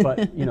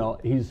 but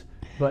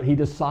but he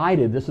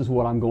decided this is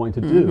what I'm going to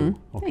do.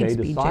 Okay, Thanks,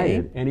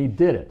 decided, BJ. and he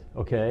did it.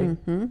 Okay,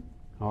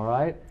 all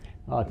right.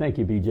 Thank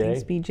you, BJ.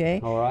 Thanks,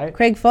 BJ. All right.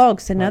 Craig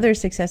Falks, another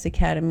Success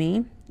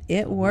Academy.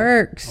 It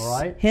works. All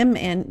right. Him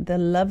and the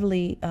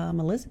lovely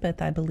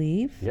Elizabeth, I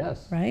believe.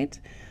 Yes. Right.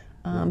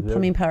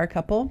 Plumbing power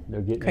couple. They're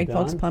getting Craig it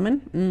Falks done.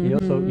 Plumbing.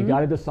 So you got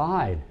to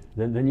decide.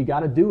 Then you got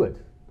to do it.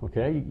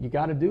 Okay, you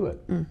got to do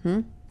it.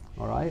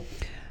 All right.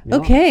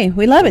 Okay,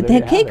 we love so it. there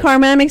you Okay, have it.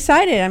 Carmen, I'm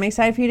excited. I'm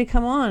excited for you to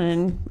come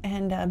on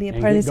and be a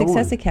part of the get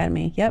Success going.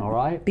 Academy. Yep. All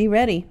right. Be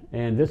ready.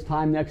 And this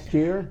time next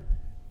year,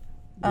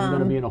 you're going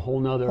to be in a whole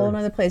nother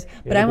place.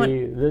 But I want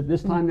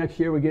this time next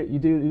year you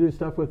do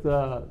stuff with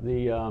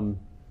in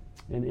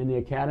the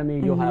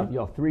academy. You'll have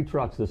 3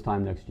 trucks this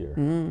time next year.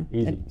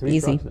 Easy. 3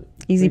 Easy. trucks,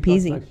 Easy 3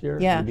 trucks peasy. next year.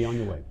 Yeah. You'll be on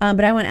your way.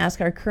 But I want to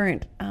ask our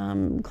current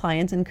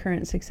clients and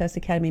current Success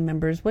Academy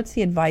members, what's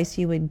the advice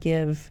you would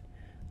give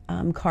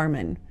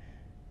Carmen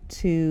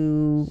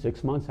to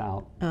 6 months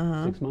out.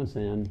 6 months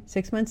in.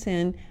 6 months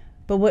in?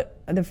 But what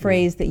the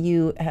phrase that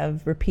you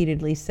have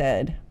repeatedly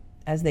said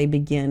as they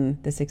begin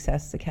the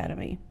Success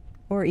Academy,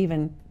 or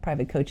even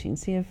private coaching?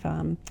 See if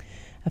a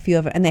few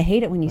of it, and they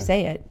hate it when you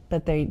say it,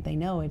 but they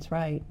know it's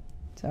right.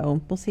 So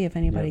we'll see if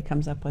anybody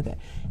comes up with it.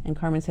 And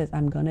Carmen says,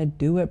 I'm going to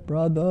do it,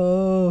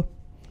 brother.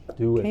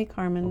 Do it. Okay,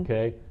 Carmen.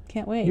 Okay.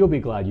 Can't wait. You'll be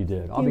glad you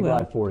did. I'll be will.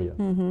 glad for you.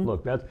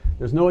 Look,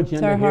 there's no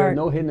agenda our here, heart.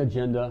 no hidden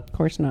agenda. Of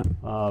course not.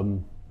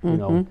 You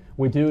know,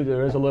 we do.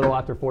 There is a little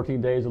after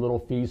 14 days, a little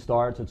fee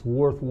starts. It's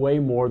worth way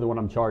more than what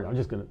I'm charging. I'm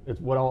just gonna. It's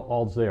what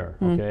all's there.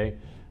 Okay,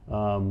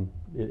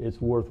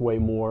 it's worth way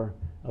more.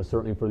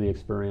 Certainly for the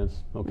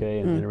experience, okay,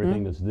 and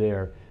everything that's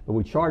there. But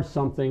we charge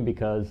something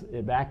because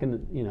back in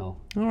the, All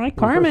right, when we first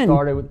Carmen.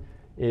 started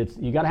with,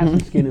 you got to have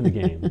some skin in the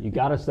game. You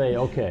got to say,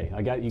 okay,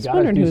 you got to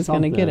wondering do who's gonna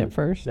something get it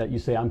first. that you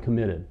say I'm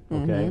committed,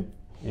 okay,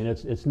 and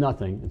it's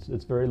nothing.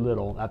 It's very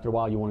little. After a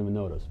while, you won't even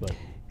notice. But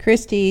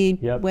Christy,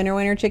 Yep.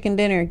 winner chicken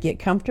dinner. Get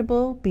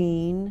comfortable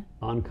being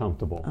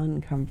uncomfortable.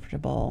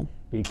 uncomfortable.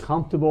 Be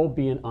comfortable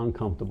being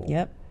uncomfortable.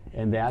 Yep.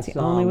 And that's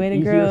the only way to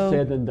easier grow.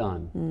 said than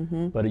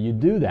done. But if you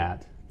do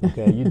that,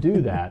 okay, you're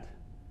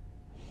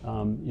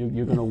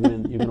gonna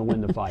win. You're gonna win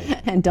the fight.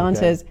 And Don okay?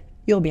 says,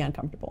 you'll be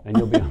uncomfortable. and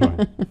you'll be all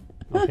right.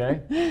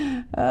 Okay.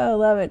 Oh,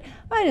 love it.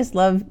 I just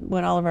love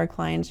when all of our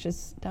clients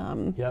just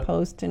Yep.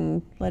 post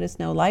and let us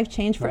know. Life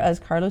changed for us,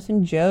 Carlos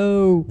and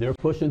Joe. They're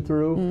pushing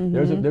through.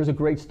 There's a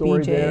great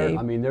story BJ. there.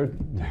 I mean,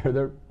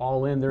 they're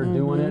all in. They're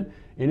doing it,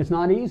 and it's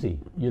not easy.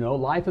 You know,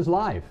 life is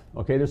life.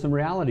 Okay, there's some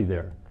reality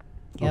there.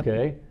 Yep,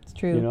 Okay, it's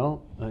true. You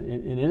know,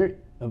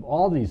 of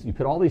all these, you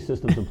put all these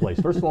systems in place.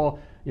 First of all,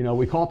 you know,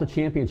 we call it the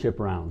championship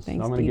rounds.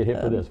 Thanks, I'm going to get hit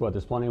for D-Pub. this.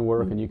 There's plenty of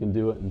work, and you can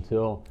do it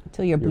until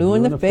you're blue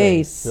in the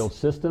face. Build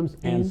systems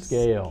and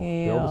scale.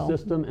 Build a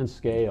system and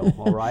scale.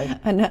 All right.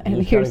 And You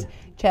just here's gotta-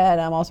 Chad.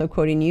 I'm also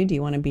quoting you. Do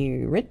you want to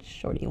be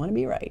rich or do you want to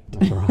be right?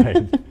 That's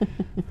right.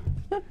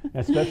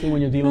 Especially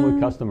when you're dealing with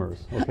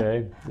customers.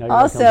 Okay. Now that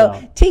Also,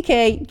 comes out.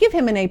 TK, give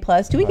him an A+.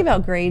 Do we give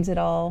out grades at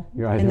all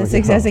You're right, in there the we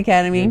go. Success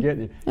Academy? You're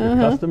getting it. Your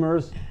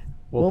customers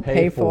will We'll pay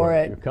pay for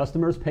it. Your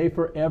customers pay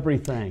for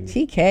everything.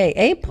 TK,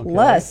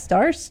 A+,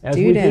 star As student.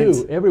 we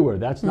do everywhere.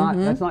 That's not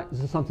this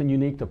is something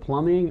unique to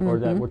plumbing or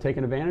that we're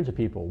taking advantage of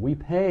people. We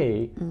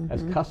pay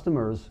as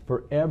customers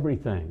for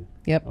everything.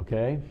 Yep.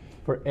 Okay?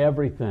 For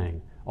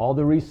everything. All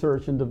the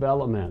research and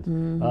development,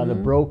 the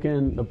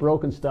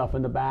broken stuff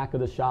in the back of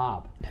the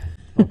shop.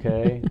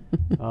 Okay?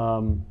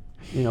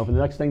 You know, for the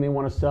next thing they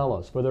want to sell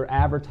us, for their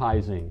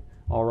advertising,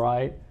 all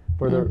right?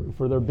 For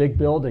their big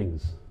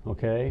buildings,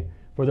 okay?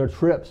 For their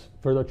trips,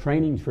 for their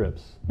training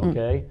trips,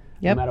 okay?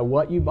 Yep. No matter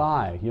what you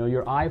buy, you know,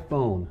 your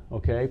iPhone,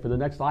 okay? For the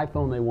next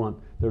iPhone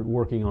they're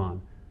working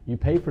on, you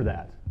pay for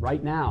that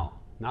right now,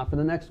 not for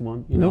the next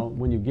one. You know,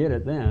 when you get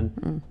it,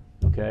 then,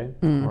 okay?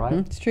 All right.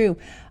 It's true.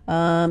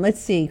 Let's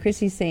see.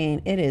 Chrissy's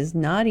saying it is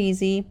not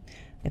easy.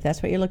 If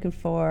that's what you're looking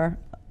for,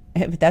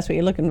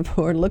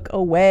 look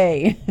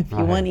away. If you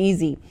Right. want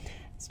easy,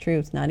 it's true.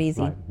 It's not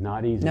easy. Right.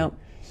 Not easy. Nope.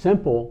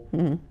 Simple.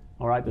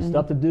 All right. The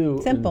stuff to do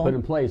Simple. and put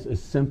in place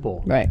is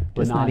simple. Right.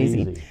 But Just not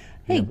easy.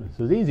 Hey. Yeah, if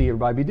it's easy,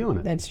 everybody be doing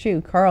it. That's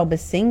true. Carl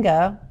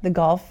Basinga, the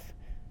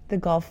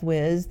golf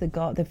whiz,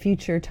 the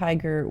future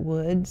Tiger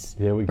Woods.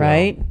 There we go.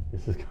 Right.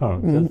 This is Carl.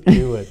 Just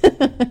do it.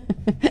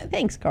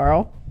 Thanks,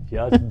 Carl.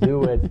 Just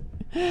do it.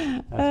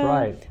 That's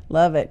right.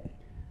 Love it.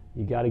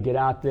 You got to get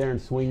out there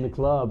and swing the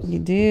clubs. You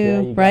do,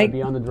 Okay? You got right. to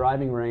be on the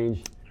driving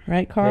range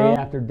Right, Carl?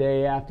 day after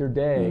day after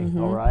day.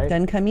 All right.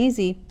 Doesn't come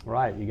easy.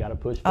 Right. You got to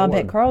push I'll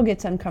forward. bet Carl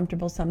gets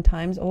uncomfortable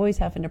sometimes, always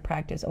having to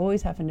practice,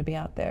 always having to be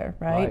out there,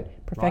 right?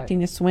 Right, Perfecting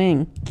right. his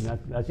swing. And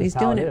that's He's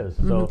just how doing it it. is.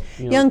 So,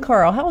 you know, Young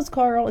Carl. How old's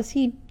Carl? Is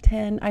he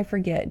 10? I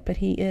forget, but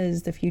he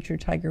is the future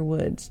Tiger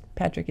Woods.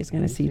 Patrick is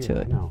going to see to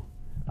it. No.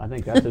 I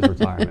think that's his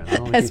retirement. I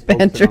don't think That's he's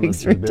focusing on Patrick's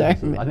his business.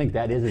 retirement. I think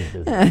that is his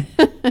business.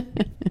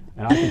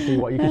 And I can see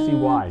you can see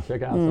why.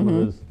 Check out some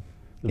of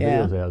the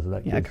videos he has of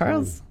that Yeah, kid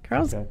Carl's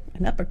swinging. Okay.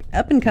 an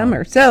up and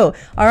comer. So,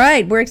 all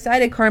right, we're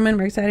excited, Carmen.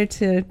 We're excited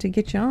to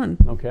get you on.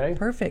 Okay.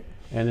 Perfect.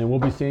 And then we'll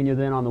be seeing you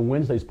then on the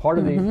Wednesdays. Part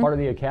of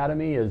the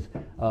academy is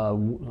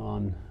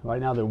on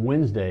right now. They're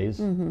Wednesdays.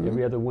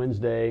 Every other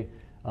Wednesday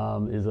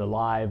is a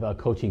live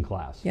coaching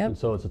class. Yep. And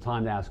so it's a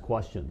time to ask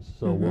questions.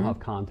 So we'll have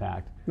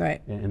contact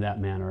Right. in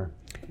that manner,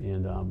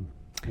 and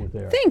with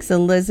there. Thanks,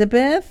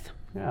 Elizabeth.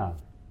 Yeah.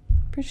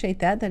 Appreciate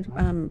that.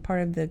 That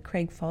part of the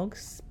Craig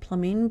Folks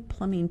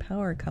plumbing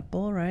power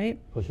couple, right?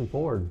 Pushing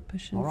forward.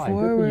 Pushing All right. Good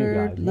for you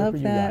forward. guys. Good Love for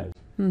you that.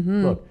 guys.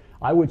 Look,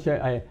 I would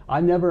say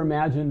I never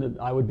imagined that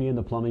I would be in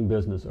the plumbing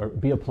business or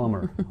be a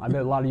plumber. I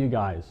bet a lot of you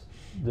guys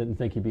didn't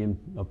think you'd be in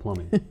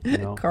plumbing. You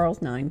know?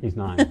 Carl's 9. He's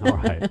 9. All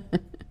right.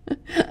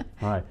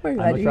 All right. We're I'd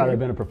glad much you're rather here. have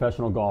been a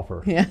professional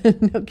golfer. Yeah, no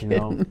You kidding.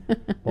 know,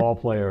 ball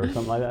player or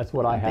something like that. That's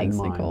what I had Thanks,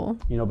 in mind. Nicole.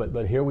 You know,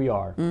 but here we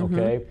are.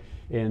 Okay.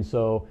 And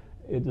so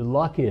the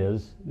luck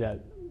is that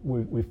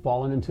we've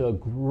fallen into a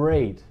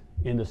great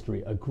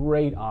industry, a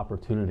great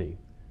opportunity.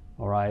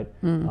 All right.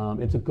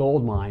 It's a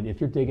gold mine if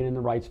you're digging in the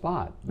right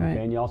spot. Okay. Right.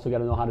 And you also got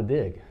to know how to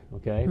dig.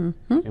 Okay.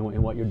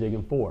 And what you're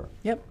digging for.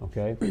 Yep.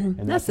 Okay.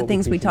 And That's the what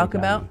things we teach in the talk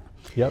about. academy.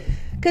 Yep.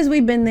 Because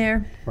we've been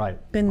there.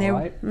 Right. Been there. All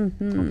right.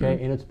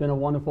 Okay. And it's been a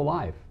wonderful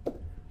life.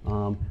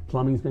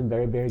 Plumbing's been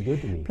very, very good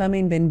to me.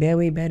 Plumbing been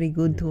very, very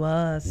good to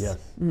us. Yes.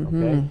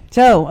 Okay.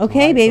 So,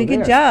 okay, right, baby, so good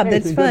there. job. Hey,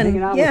 That's it's been good fun.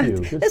 hanging out with Yeah. you.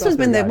 Good This stuff has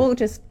been there, guys. we'll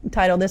just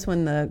title this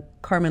one the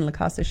Carmen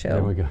Lacasa Show.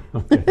 There we go.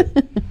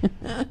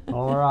 Okay.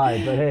 All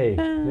right, but hey,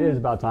 it is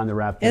about time to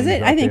wrap things Is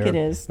it? up I think here. it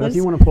is. But if Let's-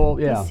 you want to pull,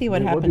 yeah, let's see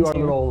what we'll happens do our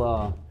here. little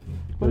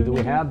Do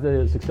we have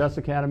the Success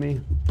Academy?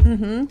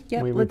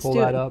 Yep, We let's pull do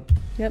that it. up.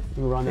 Yep,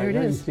 We run that. there it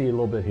You can is. see a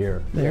little bit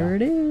here. There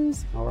it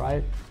is. All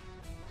right.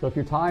 So if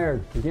you're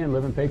tired, again,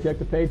 living paycheck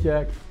to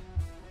paycheck,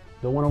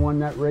 don't want to run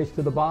that race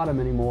to the bottom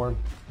anymore.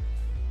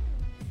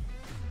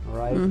 All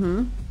right.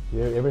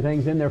 Yeah,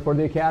 everything's in there for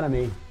the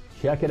Academy.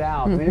 Check it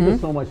out. I mean, there's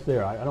so much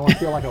there. I don't want to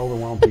feel like I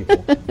overwhelm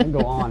people. I can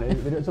go on.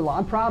 It's a lot.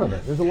 I'm proud of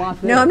it. There's a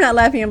lot there. No, I'm not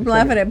laughing. I'm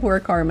laughing at poor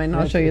Carmen.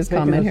 I'll show you his It's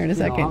taken comment us, here in a you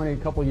know, second. how many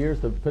couple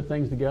years to put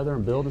things together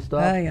and build the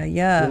stuff? Yeah.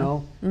 You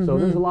know, so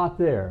there's a lot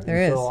there. There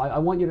And is. So I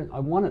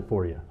want it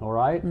for you. All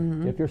right?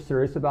 If you're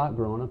serious about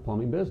growing a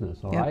plumbing business.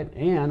 All Yep. right.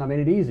 And I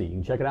made it easy. You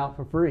can check it out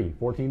for free.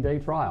 14-day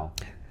trial.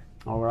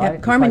 All right.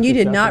 Yep. Carmen, Type you did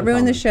Success not in the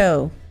ruin the comments.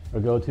 show. Or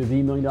go to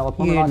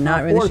themilliondollarplumber.com. You did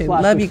not ruin the show.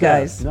 Love you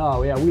guys.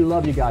 No, yeah, we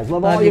love you guys.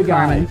 Love Love all you, you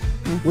guys.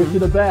 Carmen. Wish you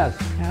the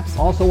best. Absolutely.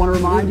 Also want to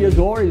remind you,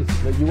 Doris,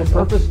 that you were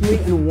purposely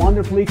and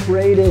wonderfully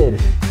created.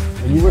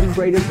 And you were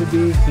created to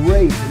be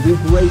great and do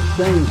great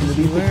things and to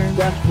be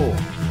successful.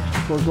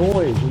 So as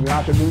always, when you're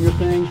out there doing your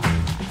thing,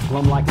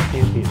 plumb like a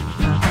champion.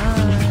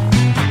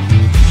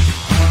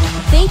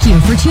 Thank you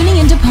for tuning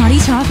into Potty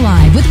Talk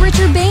Live with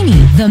Richard Bainey,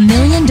 the $1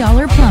 Million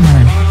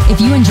Plumber. If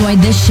you enjoyed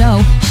this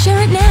show,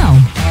 share it now.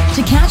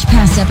 To catch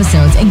past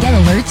episodes and get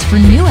alerts for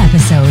new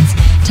episodes,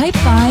 type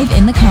 5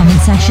 in the comment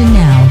section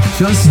now.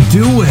 Just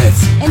do it.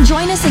 And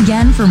join us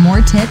again for more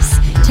tips,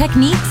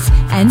 techniques,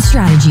 and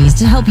strategies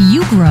to help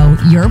you grow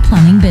your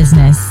plumbing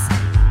business.